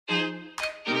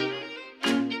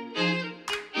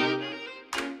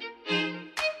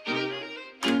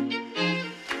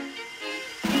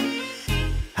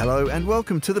Hello and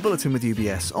welcome to the Bulletin with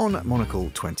UBS on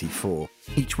Monocle 24.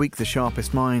 Each week the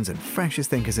sharpest minds and freshest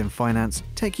thinkers in finance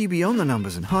take you beyond the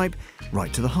numbers and hype,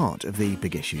 right to the heart of the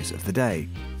big issues of the day.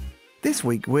 This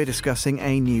week we're discussing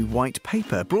a new white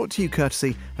paper brought to you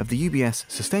courtesy of the UBS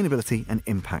Sustainability and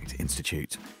Impact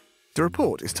Institute. The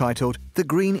report is titled The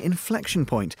Green Inflection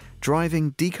Point,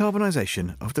 Driving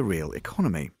Decarbonisation of the Real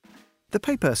Economy. The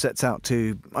paper sets out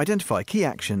to identify key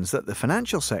actions that the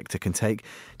financial sector can take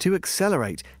to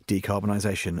accelerate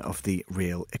decarbonisation of the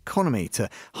real economy, to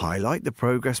highlight the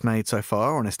progress made so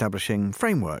far on establishing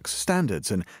frameworks, standards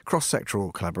and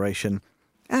cross-sectoral collaboration,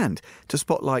 and to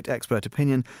spotlight expert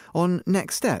opinion on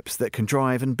next steps that can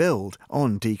drive and build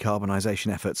on decarbonisation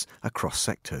efforts across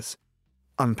sectors.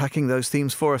 Unpacking those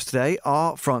themes for us today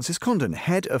are Francis Condon,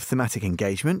 Head of Thematic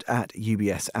Engagement at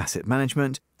UBS Asset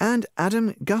Management, and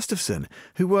Adam Gustafsson,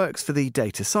 who works for the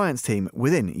Data Science team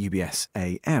within UBS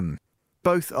AM.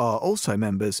 Both are also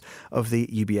members of the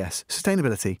UBS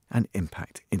Sustainability and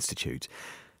Impact Institute.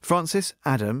 Francis,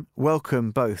 Adam, welcome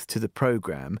both to the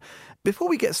programme. Before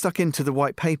we get stuck into the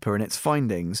white paper and its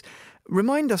findings,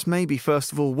 remind us maybe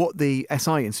first of all what the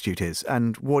SI Institute is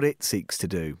and what it seeks to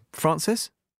do. Francis?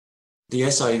 The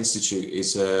SI Institute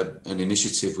is an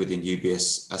initiative within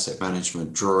UBS Asset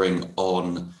Management drawing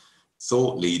on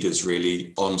thought leaders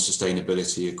really on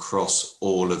sustainability across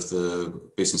all of the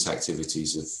business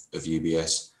activities of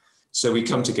UBS. So we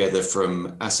come together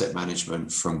from asset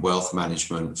management, from wealth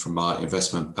management, from our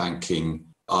investment banking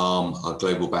arm, our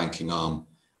global banking arm,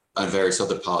 and various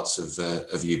other parts of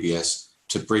UBS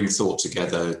to bring thought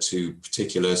together to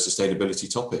particular sustainability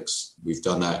topics. We've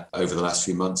done that over the last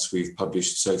few months. We've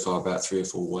published so far about 3 or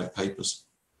 4 white papers.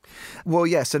 Well,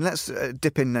 yes, and let's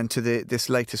dip in then to this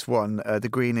latest one, the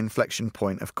Green Inflection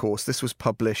Point, of course. This was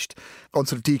published on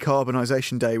sort of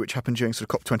Decarbonisation Day, which happened during sort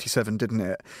of COP27, didn't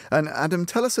it? And Adam,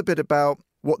 tell us a bit about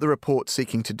what the report's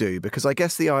seeking to do, because I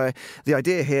guess the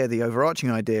idea here, the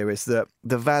overarching idea, is that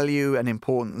the value and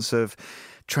importance of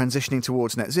transitioning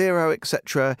towards net zero,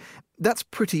 etc., that's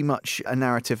pretty much a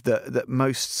narrative that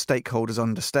most stakeholders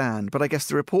understand. But I guess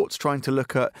the report's trying to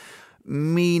look at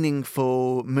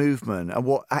meaningful movement and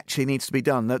what actually needs to be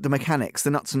done, the mechanics,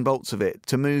 the nuts and bolts of it,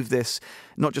 to move this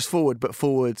not just forward, but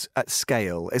forward at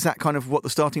scale. Is that kind of what the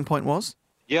starting point was?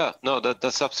 Yeah, no,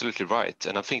 that's absolutely right.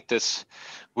 And I think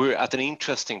we're at an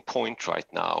interesting point right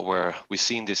now where we're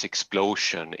seeing this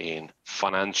explosion in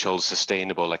financial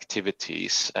sustainable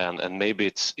activities. And maybe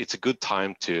it's a good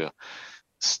time to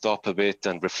stop a bit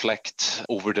and reflect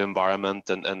over the environment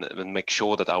and make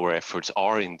sure that our efforts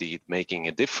are indeed making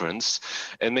a difference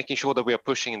and making sure that we are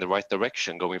pushing in the right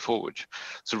direction going forward.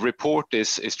 So the report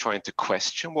is trying to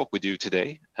question what we do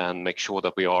today and make sure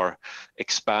that we are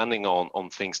expanding on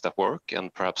things that work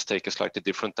and perhaps take a slightly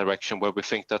different direction where we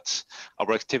think that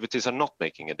our activities are not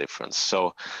making a difference.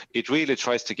 So it really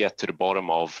tries to get to the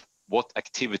bottom of what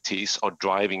activities are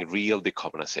driving real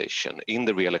decarbonization in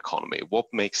the real economy, what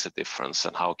makes a difference,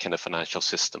 and how can a financial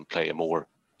system play a more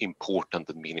important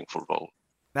and meaningful role.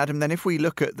 Adam, then if we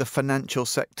look at the financial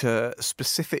sector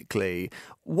specifically,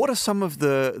 what are some of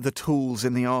the tools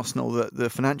in the arsenal that the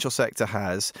financial sector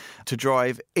has to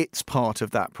drive its part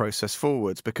of that process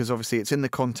forwards? Because obviously it's in the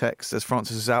context, as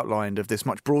Francis has outlined, of this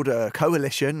much broader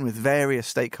coalition with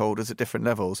various stakeholders at different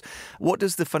levels. What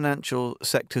does the financial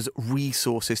sector's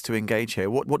resources to engage here?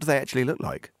 What do they actually look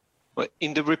like? Well,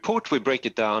 in the report, we break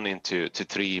it down into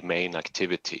 3 main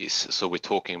activities. So we're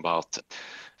talking about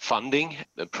funding,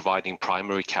 providing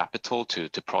primary capital to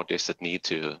projects that need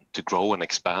to grow and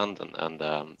expand and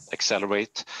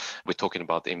accelerate. We're talking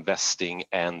about investing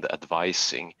and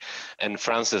advising. And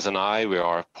Francis and I, we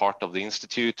are part of the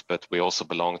Institute, but we also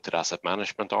belong to the asset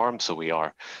management arm. So we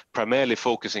are primarily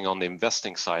focusing on the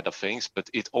investing side of things, but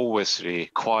it always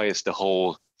requires the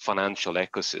whole financial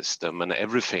ecosystem and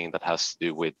everything that has to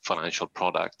do with financial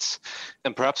products.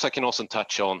 And perhaps I can also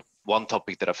touch on one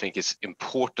topic that I think is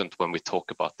important when we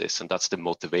talk about this, and that's the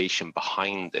motivation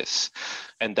behind this.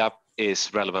 And that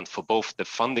is relevant for both the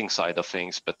funding side of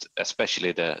things, but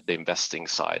especially the investing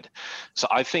side. So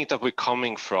I think that we're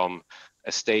coming from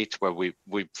a state where we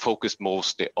focus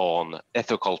mostly on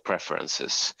ethical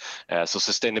preferences. So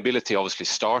sustainability obviously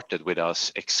started with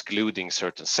us excluding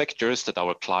certain sectors that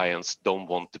our clients don't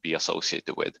want to be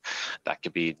associated with. That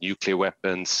could be nuclear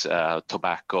weapons,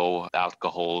 tobacco,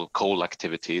 alcohol, coal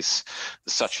activities,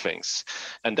 such things.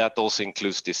 And that also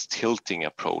includes this tilting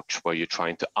approach where you're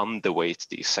trying to underweight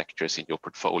these sectors in your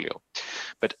portfolio.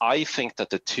 But I think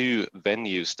that the two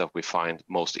venues that we find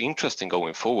most interesting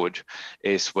going forward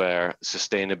is where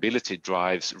sustainability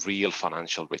drives real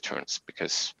financial returns,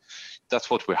 because that's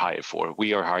what we're hired for.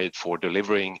 We are hired for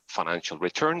delivering financial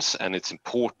returns, and it's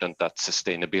important that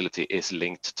sustainability is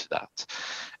linked to that.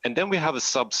 And then we have a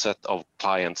subset of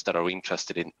clients that are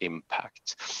interested in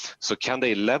impact. So can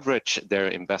they leverage their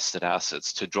invested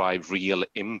assets to drive real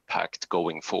impact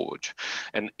going forward?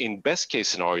 And in best case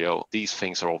scenario, these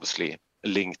things are obviously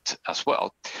linked as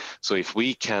well. So if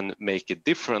we can make a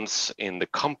difference in the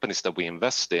companies that we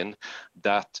invest in,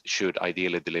 that should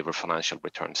ideally deliver financial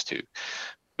returns too.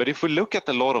 But if we look at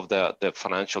a lot of the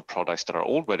financial products that are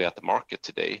already at the market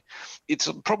today,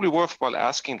 it's probably worthwhile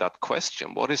asking that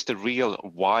question. What is the real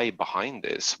why behind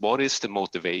this? What is the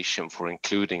motivation for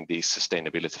including these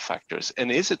sustainability factors?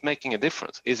 And is it making a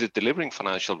difference? Is it delivering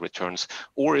financial returns,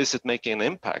 or is it making an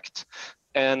impact?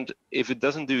 And if it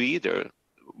doesn't do either,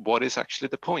 what is actually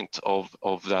the point of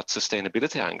that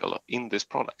sustainability angle in this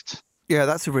product? Yeah,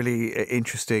 that's a really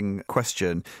interesting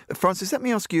question. Francis, let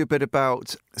me ask you a bit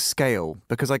about scale,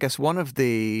 because I guess one of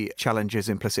the challenges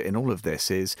implicit in all of this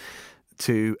is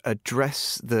to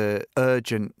address the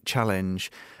urgent challenge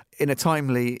in a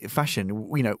timely fashion.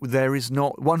 You know, there is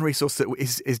not one resource that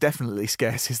is definitely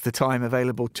scarce is the time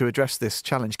available to address this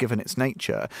challenge given its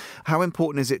nature. How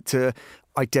important is it to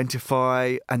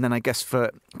identify, and then I guess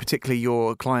for particularly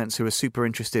your clients who are super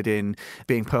interested in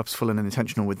being purposeful and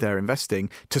intentional with their investing,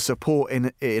 to support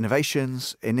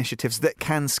innovations, initiatives that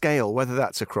can scale, whether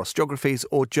that's across geographies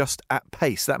or just at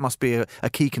pace? That must be a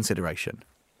key consideration.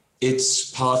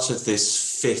 It's part of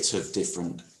this fit of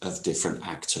different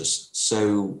actors.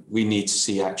 So we need to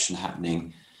see action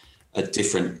happening at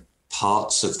different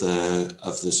parts of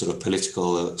the sort of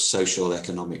political, social,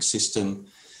 economic system.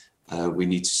 We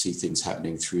need to see things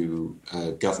happening through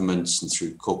governments and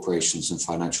through corporations and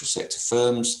financial sector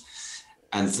firms.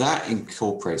 And that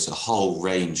incorporates a whole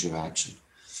range of action.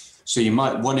 So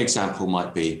one example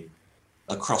might be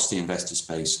across the investor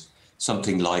space,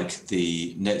 something like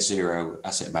the Net Zero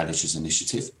Asset Managers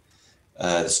Initiative.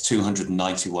 There's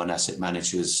 291 asset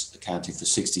managers accounting for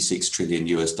 $66 trillion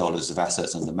of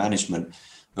assets under management,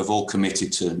 have all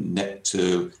committed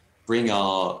to bring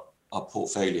our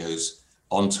portfolios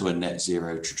onto a net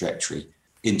zero trajectory,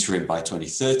 interim by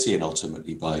 2030 and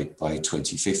ultimately by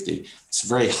 2050. It's a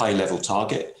very high level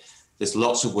target. There's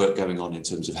lots of work going on in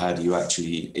terms of how do you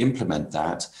actually implement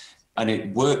that. And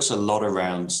it works a lot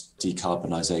around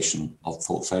decarbonisation of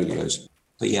portfolios.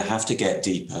 But you have to get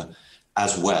deeper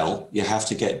as well. You have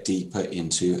to get deeper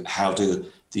into how do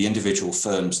the individual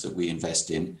firms that we invest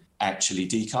in actually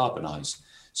decarbonise.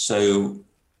 So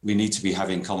we need to be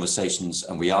having conversations,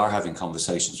 and we are having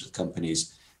conversations with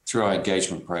companies through our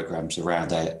engagement programs around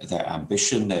their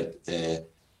ambition, the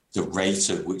rate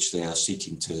at which they are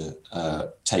seeking to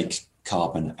take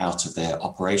carbon out of their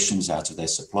operations, out of their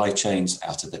supply chains,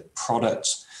 out of their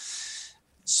products.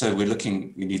 So we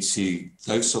need to see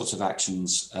those sorts of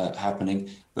actions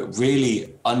happening, but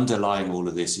really underlying all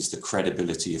of this is the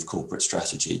credibility of corporate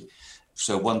strategy.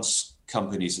 So once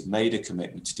companies have made a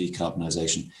commitment to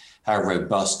decarbonisation, how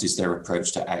robust is their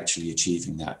approach to actually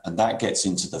achieving that? And that gets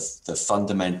into the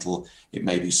fundamental,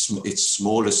 it's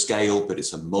smaller scale, but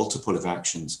it's a multiple of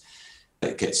actions.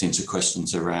 It gets into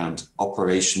questions around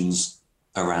operations,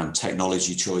 around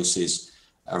technology choices,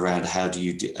 around how do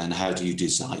you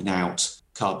design out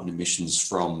carbon emissions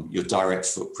from your direct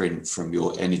footprint, from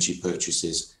your energy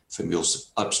purchases, from your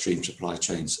upstream supply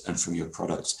chains, and from your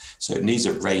products. So it needs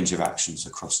a range of actions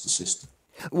across the system.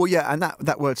 Well, yeah, and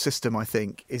that word system, I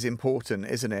think, is important,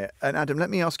 isn't it? And Adam,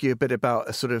 let me ask you a bit about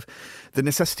a sort of the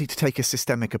necessity to take a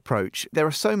systemic approach. There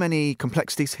are so many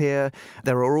complexities here.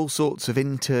 There are all sorts of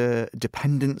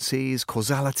interdependencies,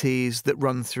 causalities that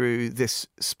run through this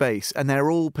space, and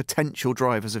they're all potential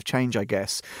drivers of change, I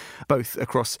guess, both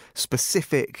across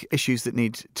specific issues that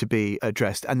need to be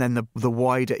addressed and then the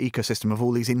wider ecosystem of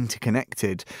all these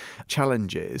interconnected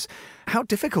challenges. How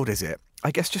difficult is it? I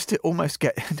guess just to almost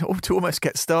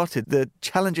get started, the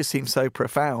challenges seem so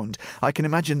profound. I can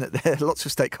imagine that there are lots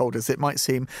of stakeholders. It might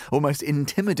seem almost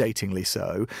intimidatingly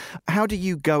so. How do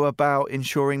you go about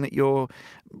ensuring that you're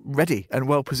ready and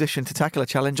well positioned to tackle a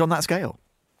challenge on that scale?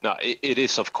 Now, it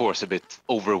is, of course, a bit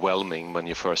overwhelming when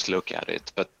you first look at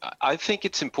it, but I think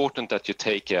it's important that you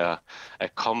take a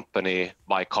company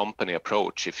by company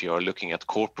approach if you're looking at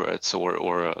corporates,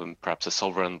 or perhaps a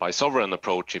sovereign by sovereign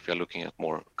approach if you're looking at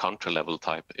more country level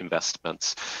type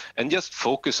investments, and just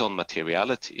focus on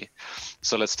materiality.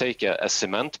 So let's take a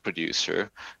cement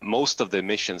producer. Most of the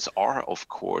emissions are, of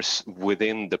course,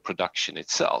 within the production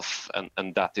itself,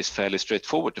 and that is fairly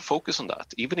straightforward to focus on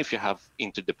that, even if you have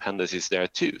interdependencies there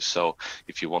too. do. So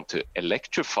if you want to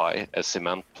electrify a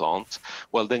cement plant,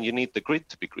 well, then you need the grid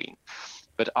to be green.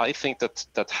 But I think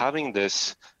that having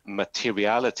this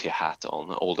materiality hat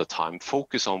on all the time,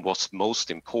 focus on what's most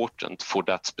important for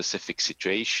that specific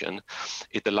situation,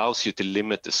 it allows you to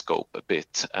limit the scope a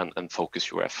bit and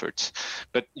focus your efforts.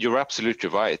 But you're absolutely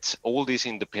right. All these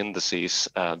independencies,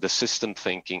 the system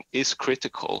thinking is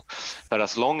critical. But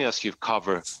as long as you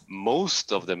cover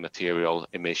most of the material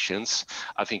emissions,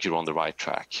 I think you're on the right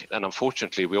track. And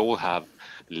unfortunately, we all have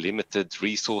limited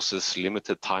resources,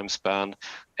 limited time span,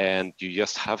 and you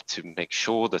just have to make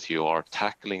sure that you are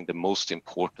tackling the most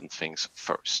important things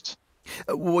first.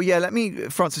 Well, yeah, let me,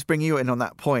 Francis, bring you in on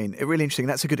that point. Really interesting.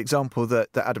 That's a good example that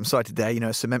Adam cited there,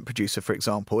 a cement producer, for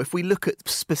example. If we look at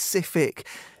specific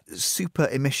super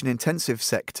emission intensive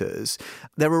sectors,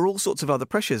 there are all sorts of other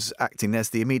pressures acting.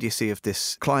 There's the immediacy of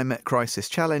this climate crisis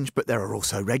challenge, but there are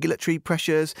also regulatory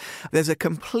pressures. There's a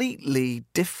completely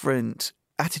different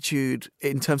attitude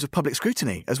in terms of public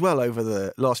scrutiny as well over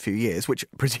the last few years, which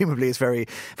presumably is very,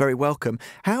 very welcome.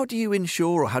 How do you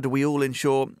ensure, or how do we all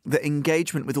ensure, that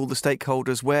engagement with all the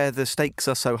stakeholders where the stakes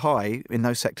are so high in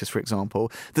those sectors, for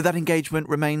example, that engagement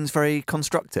remains very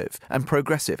constructive and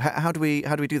progressive? How do we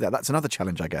do that? That's another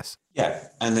challenge, I guess. Yeah,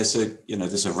 and there's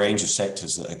a range of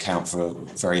sectors that account for a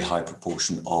very high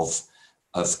proportion of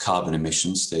carbon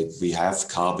emissions. We have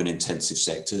carbon intensive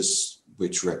sectors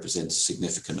which represent a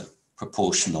significant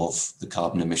proportion of the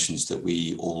carbon emissions that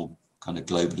we all kind of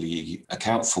globally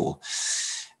account for.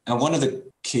 And one of the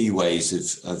key ways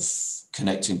of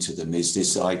connecting to them is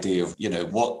this idea of,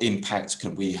 what impact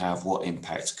can we have? What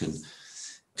impact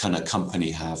can a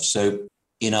company have? So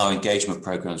in our engagement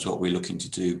programs, what we're looking to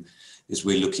do is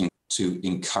we're looking to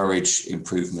encourage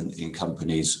improvement in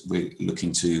companies. We're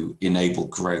looking to enable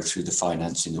growth through the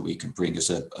financing that we can bring as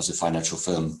a financial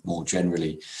firm more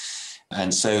generally.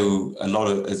 And so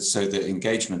the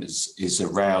engagement is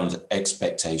around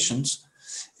expectations.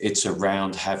 It's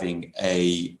around having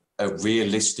a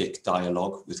realistic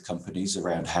dialogue with companies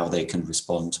around how they can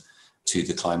respond to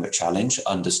the climate challenge,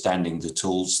 understanding the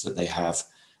tools that they have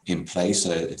in place,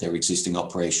 their existing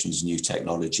operations, new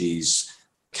technologies,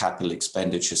 capital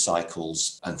expenditure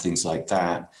cycles, and things like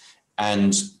that,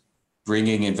 and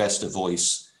bringing investor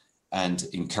voice and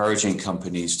encouraging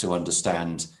companies to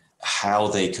understand how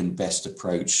they can best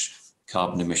approach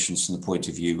carbon emissions from the point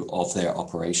of view of their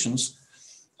operations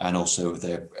and also of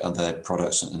their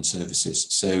products and services.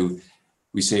 So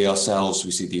we see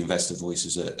the investor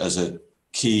voice as a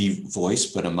key voice,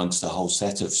 but amongst a whole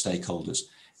set of stakeholders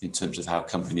in terms of how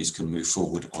companies can move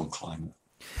forward on climate.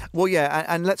 Well, yeah,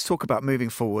 and let's talk about moving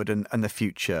forward and the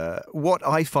future. What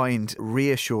I find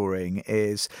reassuring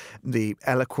is the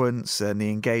eloquence and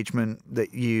the engagement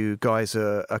that you guys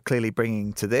are clearly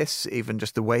bringing to this, even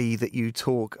just the way that you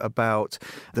talk about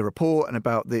the report and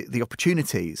about the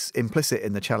opportunities implicit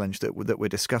in the challenge that we're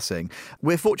discussing.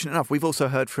 We're fortunate enough, we've also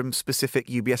heard from specific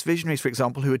UBS visionaries, for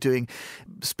example, who are doing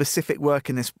specific work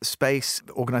in this space,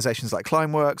 organisations like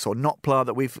Climeworks or Notpla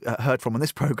that we've heard from on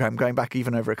this programme going back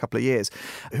even over a couple of years,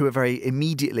 who are very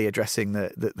immediately addressing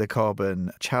the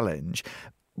carbon challenge.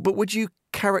 But would you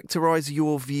characterise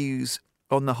your views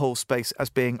on the whole space as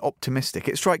being optimistic?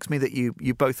 It strikes me that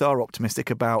you both are optimistic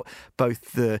about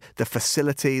both the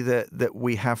facility that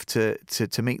we have to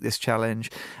meet this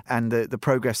challenge and the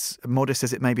progress, modest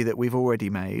as it may be, that we've already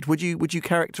made. Would you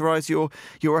characterise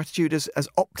your attitude as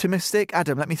optimistic?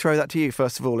 Adam, let me throw that to you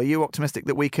first of all. Are you optimistic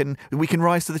that we can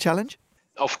rise to the challenge?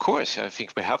 Of course, I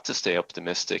think we have to stay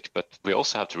optimistic, but we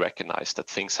also have to recognize that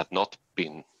things have not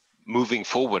been moving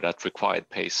forward at required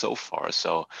pace so far.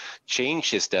 So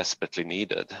change is desperately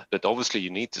needed, but obviously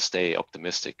you need to stay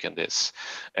optimistic in this.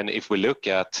 And if we look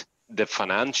at the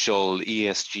financial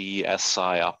ESG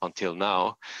SI up until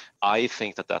now, I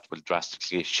think that will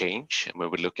drastically change. And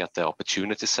when we look at the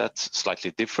opportunity set,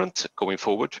 slightly different going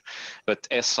forward. But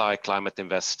SI, climate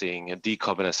investing, and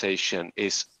decarbonization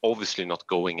is obviously not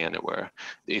going anywhere.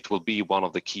 It will be one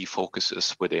of the key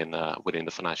focuses within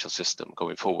the financial system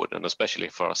going forward, and especially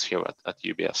for us here at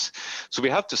UBS. So we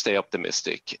have to stay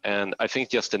optimistic. And I think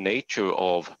just the nature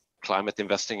of climate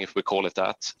investing, if we call it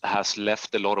that, has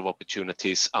left a lot of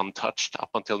opportunities untouched up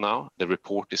until now. The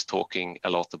report is talking a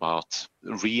lot about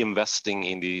reinvesting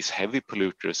in these heavy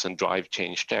polluters and drive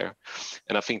change there.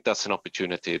 And I think that's an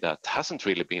opportunity that hasn't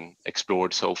really been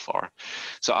explored so far.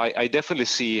 So I definitely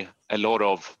see a lot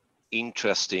of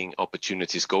interesting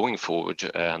opportunities going forward.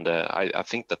 And I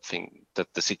think that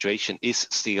the situation is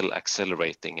still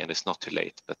accelerating and it's not too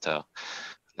late. But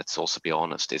let's also be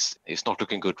honest, it's not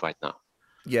looking good right now.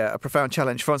 Yeah, a profound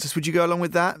challenge. Francis, would you go along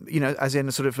with that? As in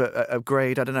a sort of a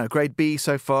grade, I don't know, grade B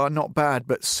so far, not bad,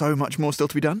 but so much more still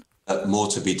to be done? More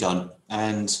to be done.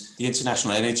 And the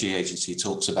International Energy Agency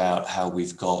talks about how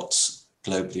we've got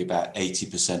globally about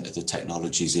 80% of the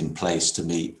technologies in place to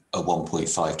meet a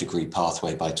 1.5 degree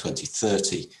pathway by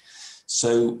 2030.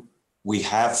 So we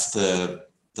have the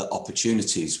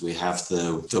opportunities, we have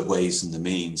the ways and the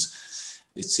means.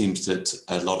 It seems that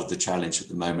a lot of the challenge at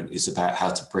the moment is about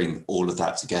how to bring all of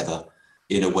that together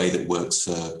in a way that works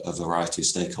for a variety of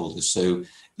stakeholders. So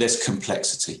there's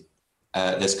complexity.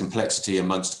 There's complexity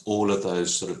amongst all of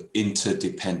those sort of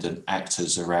interdependent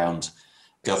actors around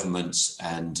governments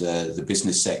and the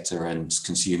business sector and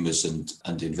consumers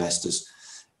and investors.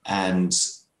 And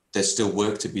there's still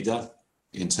work to be done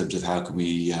in terms of how can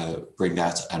we bring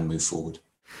that and move forward.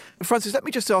 Francis, let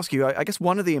me just ask you, I guess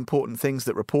one of the important things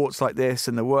that reports like this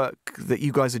and the work that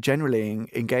you guys are generally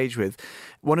engaged with,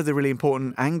 one of the really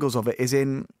important angles of it is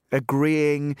in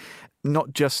agreeing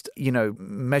not just,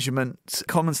 measurement,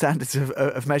 common standards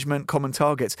of measurement, common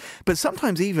targets, but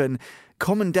sometimes even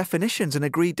common definitions and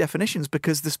agreed definitions,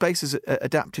 because the space has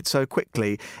adapted so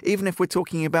quickly. Even if we're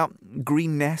talking about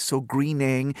greenness or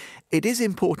greening, it is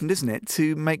important, isn't it,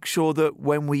 to make sure that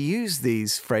when we use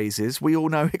these phrases, we all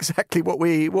know exactly what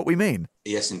we mean.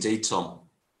 Yes, indeed, Tom.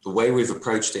 The way we've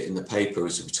approached it in the paper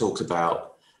is we've talked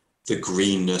about the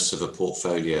greenness of a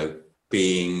portfolio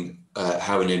being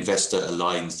how an investor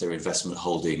aligns their investment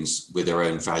holdings with their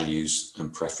own values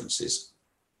and preferences.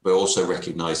 We're also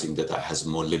recognizing that has a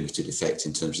more limited effect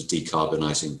in terms of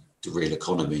decarbonising the real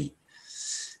economy,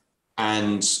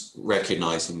 and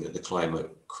recognizing that the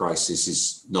climate crisis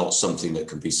is not something that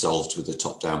can be solved with a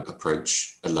top-down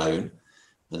approach alone,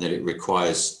 and that it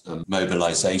requires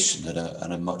mobilisation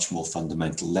at a much more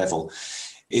fundamental level.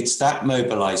 It's that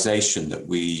mobilisation that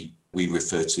we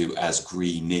refer to as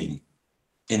greening.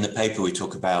 In the paper, we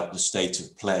talk about the state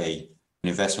of play, an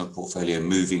investment portfolio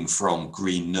moving from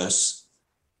greenness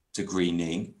to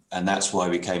greening, and that's why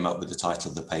we came up with the title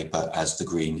of the paper as The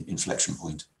Green Inflection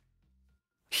Point.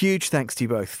 Huge thanks to you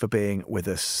both for being with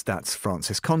us. That's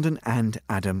Francis Condon and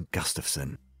Adam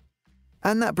Gustafsson.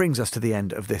 And that brings us to the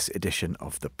end of this edition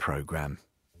of the programme.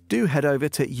 Do head over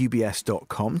to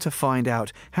ubs.com to find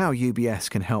out how UBS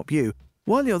can help you.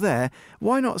 While you're there,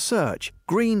 why not search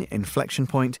Green Inflection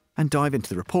Point and dive into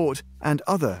the report and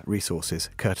other resources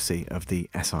courtesy of the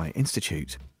SI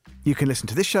Institute. You can listen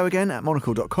to this show again at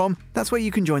monocle.com. That's where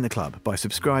you can join the club by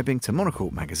subscribing to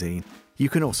Monocle magazine. You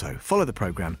can also follow the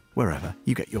programme wherever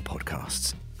you get your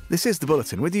podcasts. This is The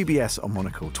Bulletin with UBS on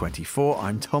Monocle 24.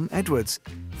 I'm Tom Edwards.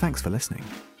 Thanks for listening.